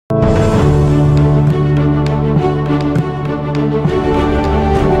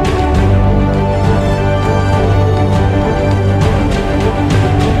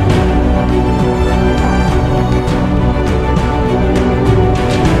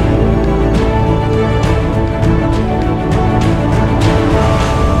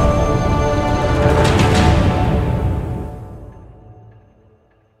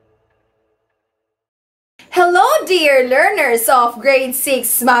dear learners of grade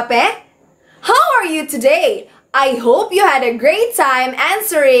 6 MAPE. How are you today? I hope you had a great time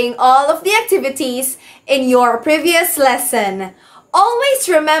answering all of the activities in your previous lesson. Always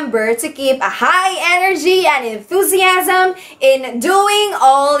remember to keep a high energy and enthusiasm in doing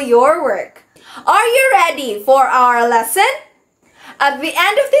all your work. Are you ready for our lesson? At the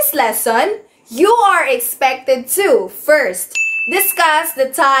end of this lesson, you are expected to first discuss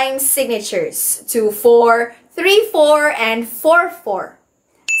the time signatures 2-4, 3-4, and 4-4.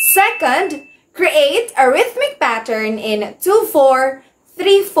 Second, create a rhythmic pattern in 2-4,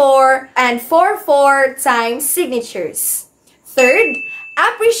 3-4, and 4-4 time signatures. Third,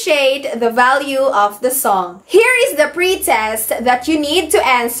 appreciate the value of the song. Here is the pre-test that you need to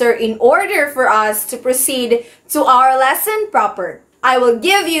answer in order for us to proceed to our lesson proper. I will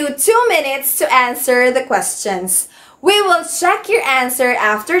give you 2 minutes to answer the questions. We will check your answer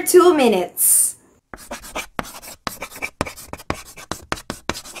after 2 minutes.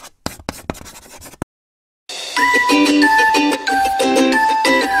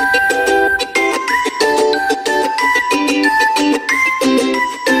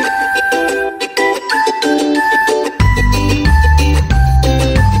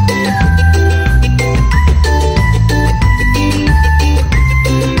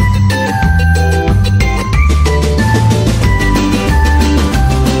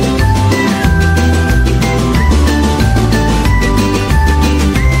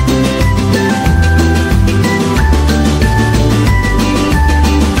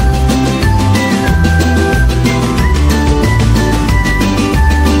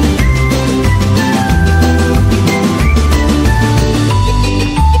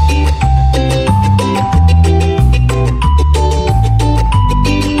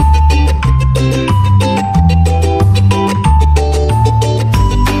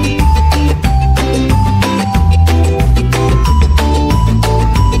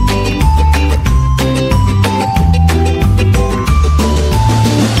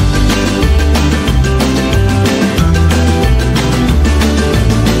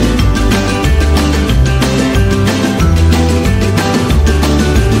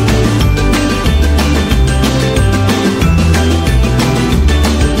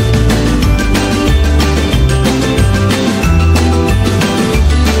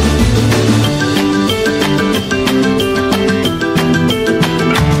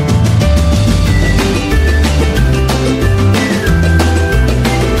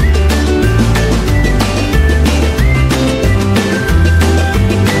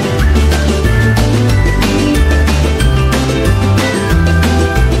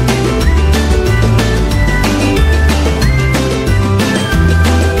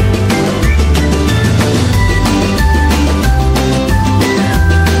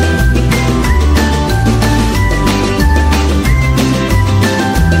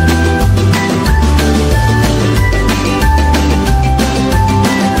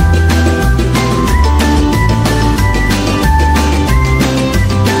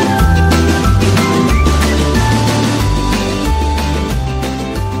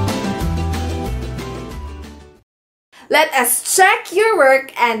 Let us check your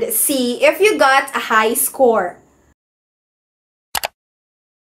work and see if you got a high score.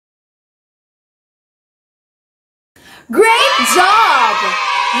 Great job!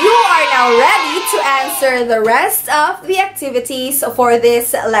 You are now ready to answer the rest of the activities for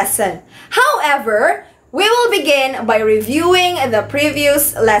this lesson. However, we will begin by reviewing the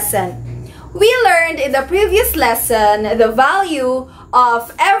previous lesson. We learned in the previous lesson the value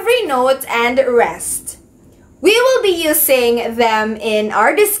of every note and rest. We will be using them in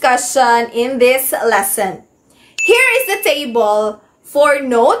our discussion in this lesson. Here is the table for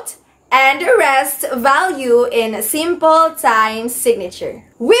note and rest value in simple time signature.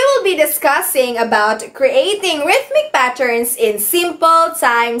 We will be discussing about creating rhythmic patterns in simple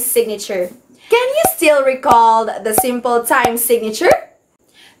time signature. Can you still recall the simple time signature?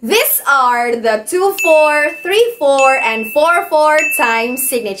 These are the 2-4, 3-4, and 4-4 time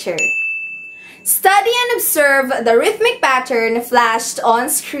signature. Study and observe the rhythmic pattern flashed on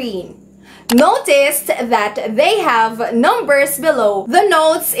screen. Notice that they have numbers below the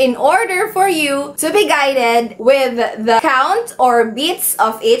notes in order for you to be guided with the count or beats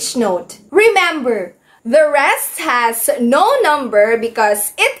of each note. Remember, the rest has no number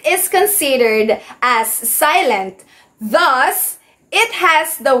because it is considered as silent. Thus, it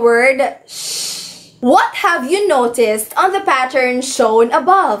has the word shh. What have you noticed on the pattern shown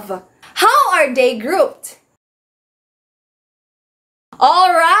above? How are they grouped?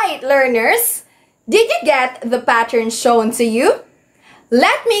 Alright, learners, did you get the pattern shown to you?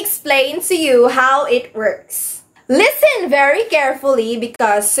 Let me explain to you how it works. Listen very carefully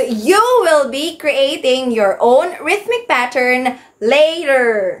because you will be creating your own rhythmic pattern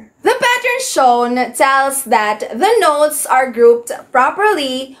later. The pattern shown tells that the notes are grouped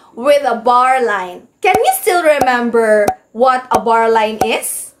properly with a bar line. Can you still remember what a bar line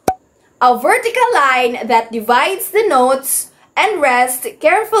is? A vertical line that divides the notes and rests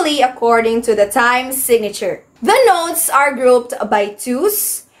carefully according to the time signature. The notes are grouped by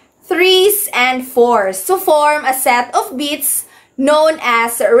 2s, 3s, and 4s to form a set of beats known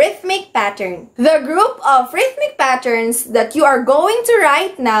as a rhythmic pattern. The group of rhythmic patterns that you are going to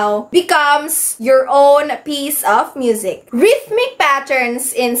write now becomes your own piece of music. Rhythmic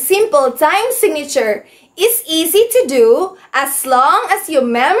patterns in simple time signature is easy to do as long as you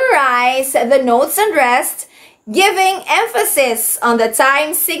memorize the notes and rest, giving emphasis on the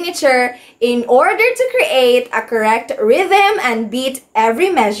time signature in order to create a correct rhythm and beat every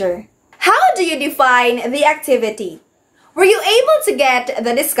measure. How do you define the activity? Were you able to get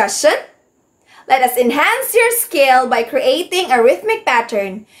the discussion? Let us enhance your skill by creating a rhythmic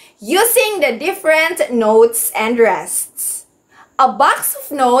pattern using the different notes and rests. A box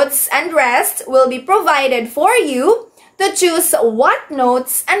of notes and rest will be provided for you to choose what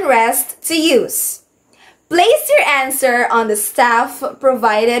notes and rest to use. Place your answer on the staff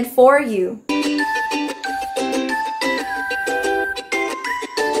provided for you.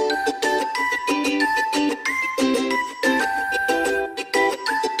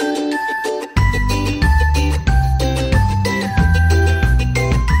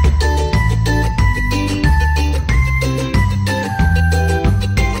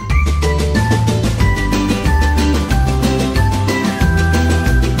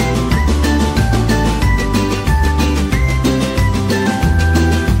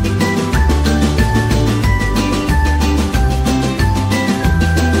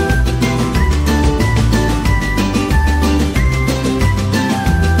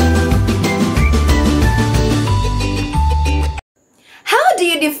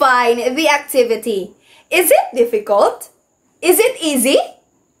 Define the activity. Is it difficult? Is it easy?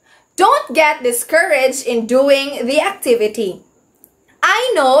 Don't get discouraged in doing the activity.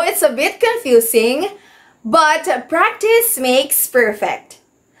 I know it's a bit confusing, but practice makes perfect.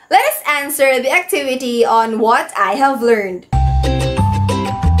 Let us answer the activity on what I have learned.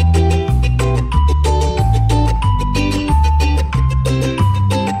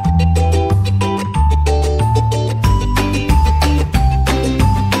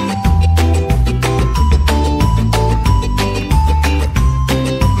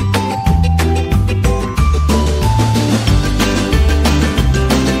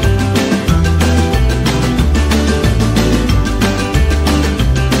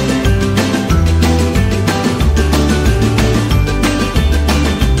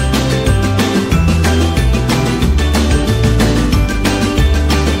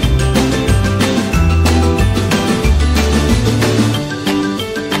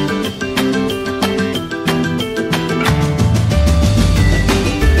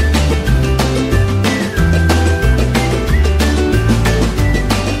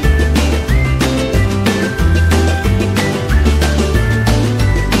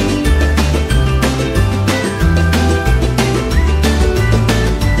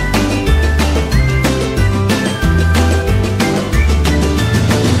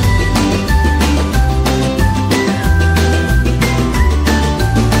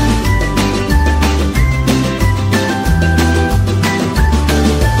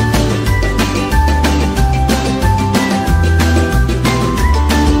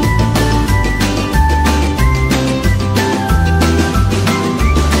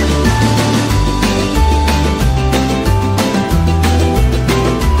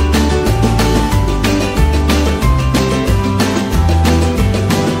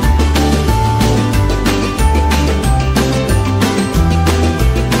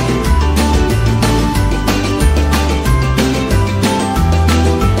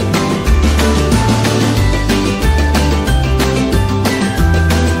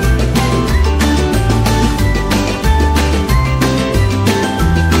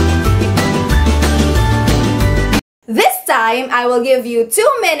 I will give you 2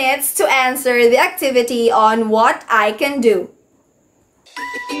 minutes to answer the activity on what I can do.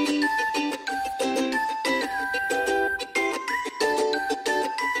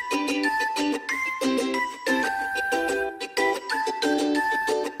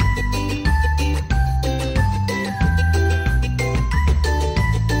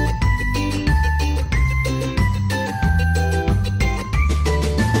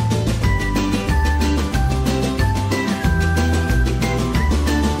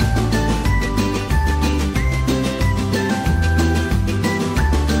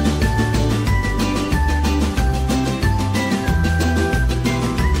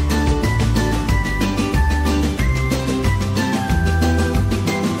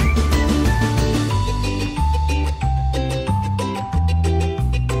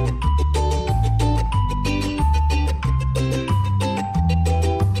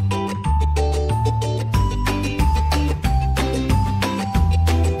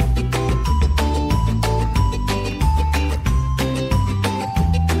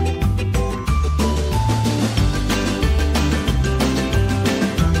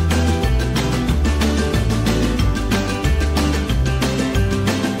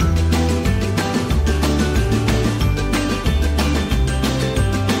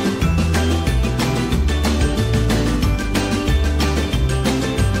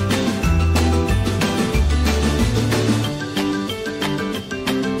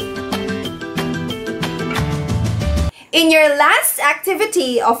 In your last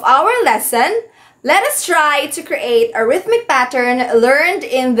activity of our lesson, let us try to create a rhythmic pattern learned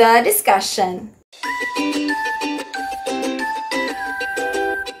in the discussion.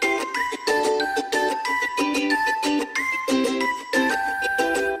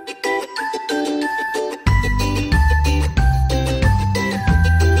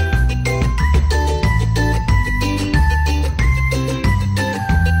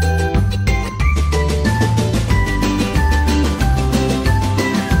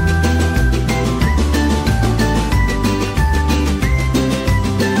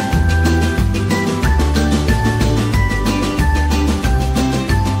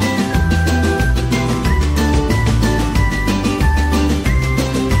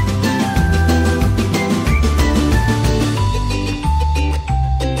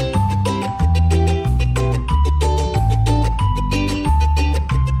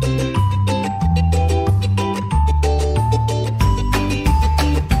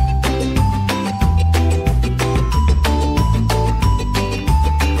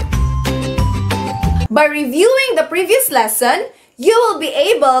 By reviewing the previous lesson, you will be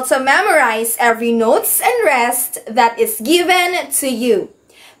able to memorize every notes and rest that is given to you.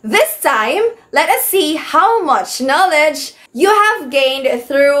 This time, let us see how much knowledge you have gained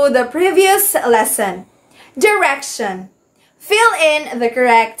through the previous lesson. Direction. Fill in the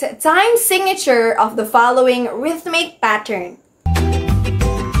correct time signature of the following rhythmic pattern.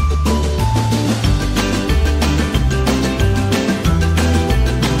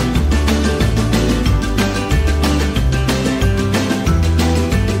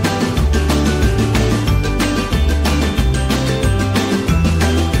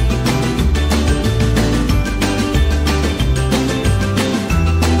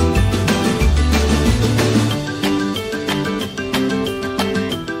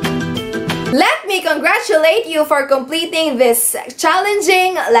 Let me congratulate you for completing this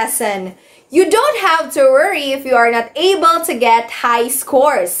challenging lesson. You don't have to worry if you are not able to get high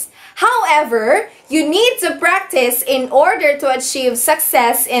scores. However, you need to practice in order to achieve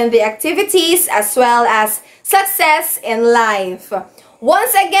success in the activities as well as success in life.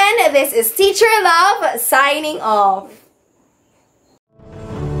 Once again, this is Teacher Love signing off.